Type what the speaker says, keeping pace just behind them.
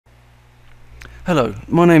Hello,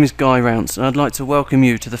 my name is Guy Rounce and I'd like to welcome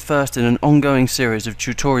you to the first in an ongoing series of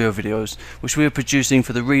tutorial videos which we are producing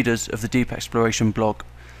for the readers of the Deep Exploration blog.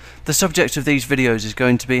 The subject of these videos is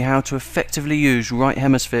going to be how to effectively use Right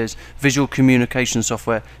Hemisphere's visual communication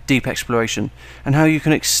software Deep Exploration and how you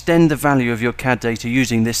can extend the value of your CAD data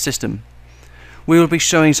using this system. We will be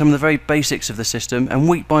showing some of the very basics of the system and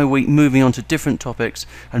week by week moving on to different topics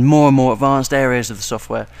and more advanced areas of the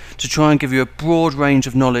software to try and give you a broad range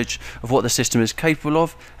of knowledge of what the system is capable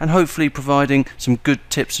of and hopefully providing some good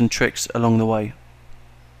tips and tricks along the way.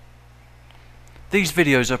 These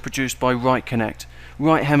videos are produced by RightConnect,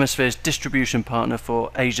 Right Hemisphere's distribution partner for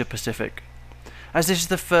Asia Pacific. As this is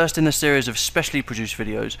the first in the series of specially produced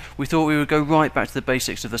videos, we thought we would go right back to the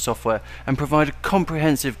basics of the software and provide a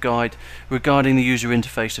comprehensive guide regarding the user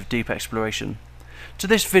interface of Deep Exploration. So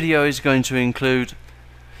this video is going to include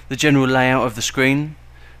the general layout of the screen,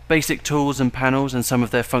 basic tools and panels and some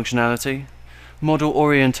of their functionality, model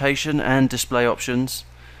orientation and display options,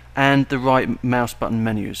 and the right mouse button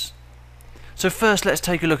menus. So first let's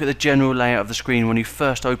take a look at the general layout of the screen when you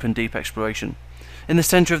first open Deep Exploration. In the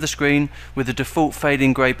center of the screen, with the default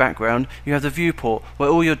fading grey background, you have the viewport where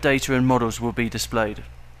all your data and models will be displayed.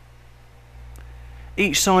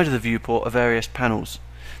 Each side of the viewport are various panels.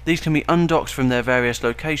 These can be undocked from their various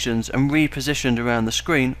locations and repositioned around the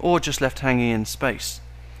screen or just left hanging in space.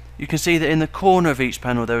 You can see that in the corner of each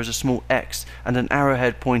panel there is a small X and an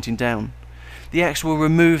arrowhead pointing down. The X will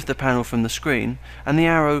remove the panel from the screen and the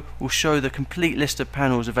arrow will show the complete list of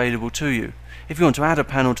panels available to you. If you want to add a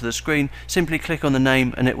panel to the screen, simply click on the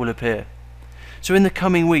name and it will appear. So in the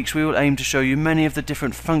coming weeks we will aim to show you many of the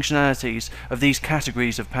different functionalities of these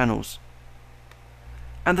categories of panels.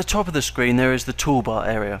 At the top of the screen there is the toolbar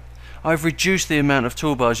area. I've reduced the amount of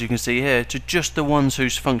toolbars you can see here to just the ones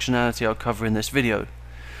whose functionality I'll cover in this video.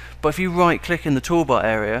 But if you right click in the toolbar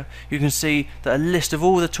area, you can see that a list of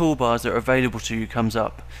all the toolbars that are available to you comes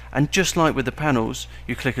up, and just like with the panels,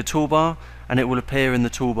 you click a toolbar and it will appear in the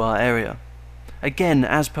toolbar area. Again,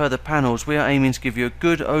 as per the panels, we are aiming to give you a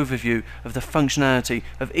good overview of the functionality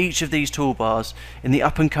of each of these toolbars in the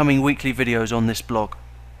up and coming weekly videos on this blog.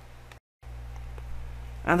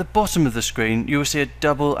 At the bottom of the screen you will see a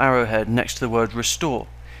double arrowhead next to the word Restore.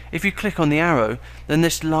 If you click on the arrow, then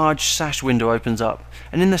this large sash window opens up,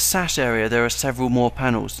 and in the sash area there are several more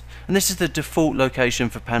panels, and this is the default location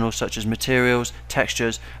for panels such as materials,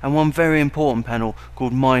 textures, and one very important panel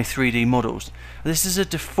called My 3D Models. This is a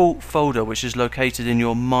default folder which is located in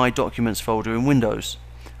your My Documents folder in Windows.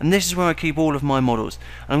 And this is where I keep all of my models.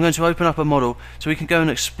 And I'm going to open up a model so we can go and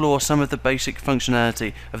explore some of the basic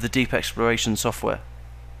functionality of the Deep Exploration software.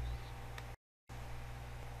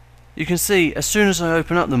 You can see as soon as I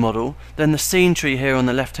open up the model, then the scene tree here on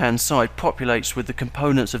the left hand side populates with the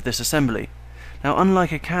components of this assembly. Now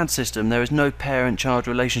unlike a CAD system, there is no parent-child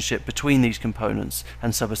relationship between these components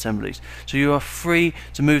and subassemblies, so you are free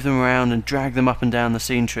to move them around and drag them up and down the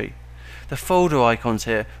scene tree. The folder icons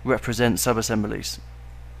here represent subassemblies.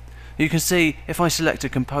 You can see if I select a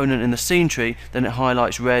component in the scene tree, then it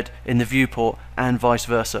highlights red in the viewport and vice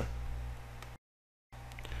versa.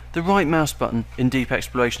 The right mouse button in Deep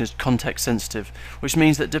Exploration is context sensitive, which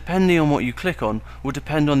means that depending on what you click on will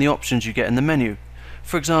depend on the options you get in the menu.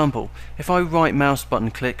 For example, if I right mouse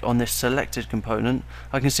button click on this selected component,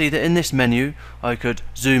 I can see that in this menu I could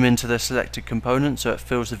zoom into the selected component so it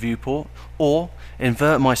fills the viewport, or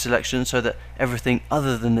invert my selection so that everything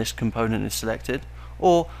other than this component is selected,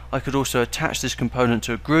 or I could also attach this component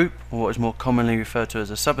to a group, or what is more commonly referred to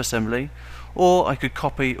as a subassembly, or I could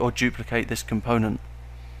copy or duplicate this component.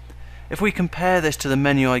 If we compare this to the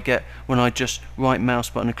menu I get when I just right mouse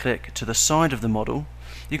button click to the side of the model,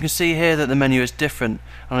 you can see here that the menu is different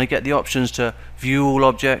and I get the options to view all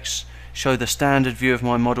objects, show the standard view of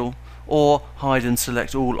my model, or hide and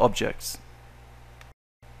select all objects.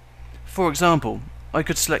 For example, I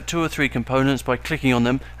could select 2 or 3 components by clicking on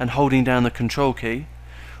them and holding down the control key,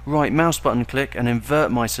 right mouse button click and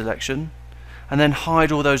invert my selection, and then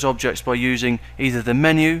hide all those objects by using either the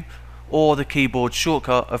menu or the keyboard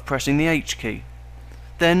shortcut of pressing the H key.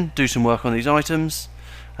 Then do some work on these items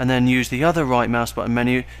and then use the other right mouse button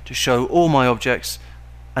menu to show all my objects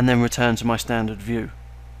and then return to my standard view.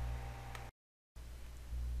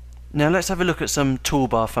 Now let's have a look at some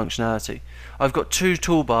toolbar functionality. I've got 2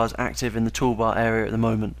 toolbars active in the toolbar area at the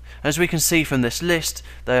moment. As we can see from this list,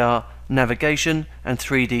 they are Navigation and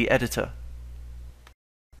 3D Editor.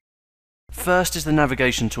 First is the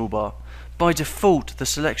Navigation toolbar. By default, the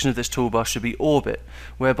selection of this toolbar should be Orbit,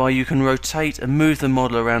 whereby you can rotate and move the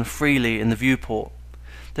model around freely in the viewport.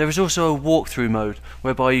 There is also a walkthrough mode,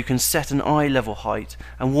 whereby you can set an eye level height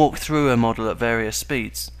and walk through a model at various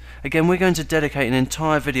speeds. Again, we're going to dedicate an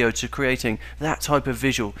entire video to creating that type of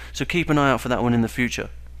visual, so keep an eye out for that one in the future.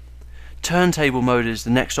 Turntable mode is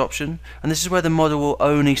the next option, and this is where the model will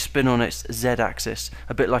only spin on its Z-axis,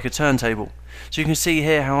 a bit like a turntable. So you can see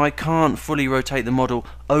here how I can't fully rotate the model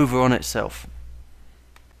over on itself.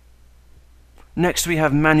 Next we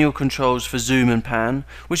have manual controls for zoom and pan,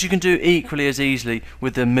 which you can do equally as easily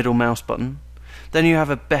with the middle mouse button. Then you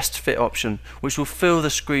have a best fit option, which will fill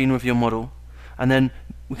the screen with your model, and then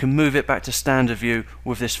we can move it back to standard view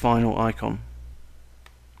with this final icon.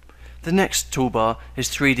 The next toolbar is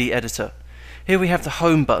 3D Editor. Here we have the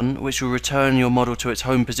home button, which will return your model to its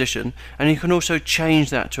home position, and you can also change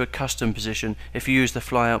that to a custom position if you use the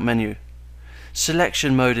flyout menu.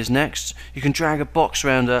 Selection mode is next. You can drag a box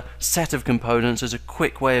around a set of components as a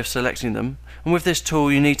quick way of selecting them, and with this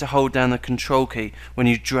tool you need to hold down the control key when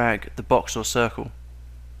you drag the box or circle.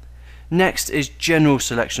 Next is general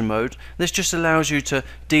selection mode. This just allows you to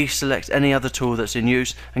deselect any other tool that's in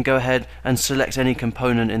use and go ahead and select any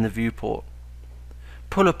component in the viewport.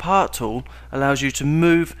 Pull apart tool allows you to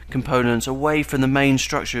move components away from the main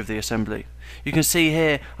structure of the assembly. You can see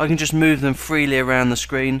here I can just move them freely around the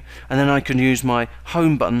screen, and then I can use my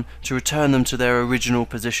home button to return them to their original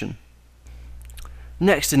position.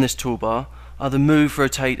 Next in this toolbar are the move,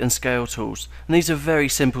 rotate and scale tools, and these are very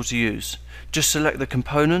simple to use. Just select the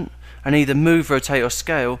component and either move, rotate or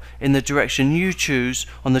scale in the direction you choose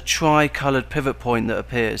on the tri-coloured pivot point that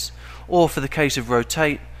appears, or for the case of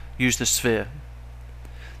rotate, use the sphere.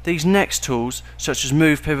 These next tools, such as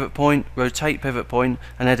move pivot point, rotate pivot point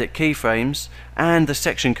and edit keyframes, and the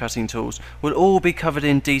section cutting tools, will all be covered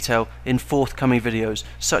in detail in forthcoming videos,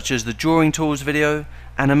 such as the drawing tools video,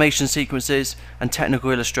 animation sequences and technical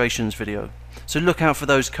illustrations video. So look out for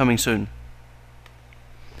those coming soon.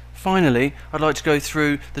 Finally, I'd like to go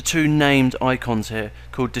through the two named icons here,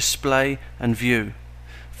 called Display and View.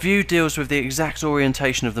 View deals with the exact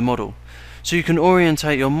orientation of the model, so you can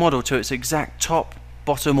orientate your model to its exact top,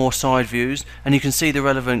 bottom or side views, and you can see the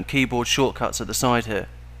relevant keyboard shortcuts at the side here.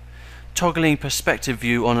 Toggling perspective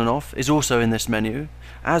view on and off is also in this menu,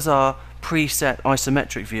 as are preset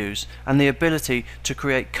isometric views and the ability to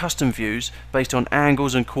create custom views based on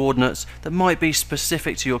angles and coordinates that might be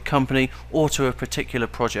specific to your company or to a particular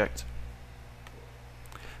project.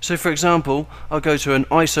 So for example, I'll go to an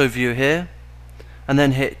ISO view here and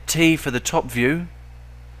then hit T for the top view,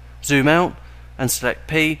 zoom out and select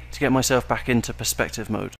P to get myself back into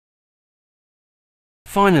perspective mode.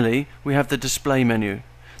 Finally, we have the display menu.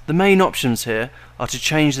 The main options here are to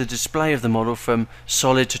change the display of the model from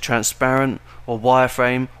solid to transparent, or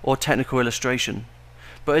wireframe, or technical illustration.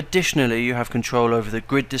 But additionally you have control over the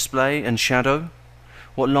grid display and shadow,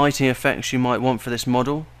 what lighting effects you might want for this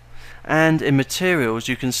model, and in materials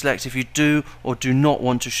you can select if you do or do not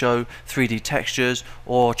want to show 3D textures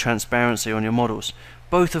or transparency on your models,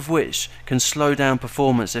 both of which can slow down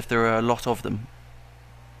performance if there are a lot of them.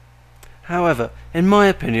 However, in my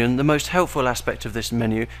opinion, the most helpful aspect of this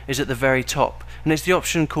menu is at the very top, and it's the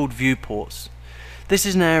option called Viewports. This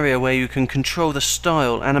is an area where you can control the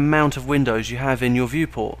style and amount of windows you have in your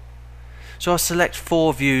viewport. So I'll select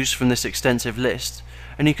 4 views from this extensive list,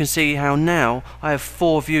 and you can see how now I have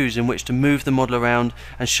 4 views in which to move the model around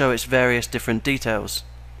and show its various different details.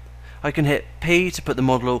 I can hit P to put the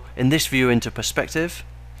model in this view into perspective,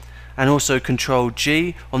 and also Control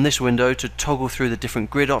G on this window to toggle through the different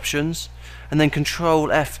grid options, and then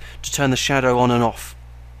Control F to turn the shadow on and off.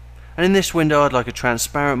 And in this window I'd like a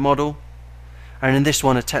transparent model, and in this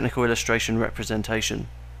one a technical illustration representation.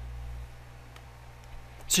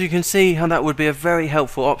 So you can see how that would be a very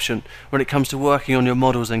helpful option when it comes to working on your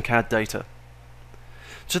models and CAD data.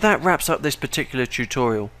 So that wraps up this particular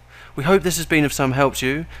tutorial. We hope this has been of some help to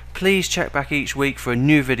you. Please check back each week for a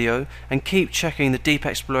new video and keep checking the Deep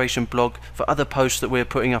Exploration blog for other posts that we're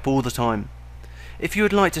putting up all the time. If you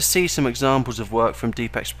would like to see some examples of work from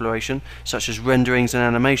Deep Exploration, such as renderings and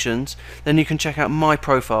animations, then you can check out my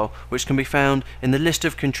profile, which can be found in the list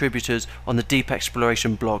of contributors on the Deep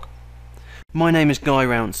Exploration blog. My name is Guy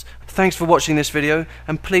Rounce. Thanks for watching this video,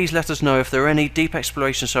 and please let us know if there are any Deep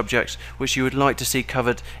Exploration subjects which you would like to see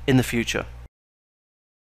covered in the future.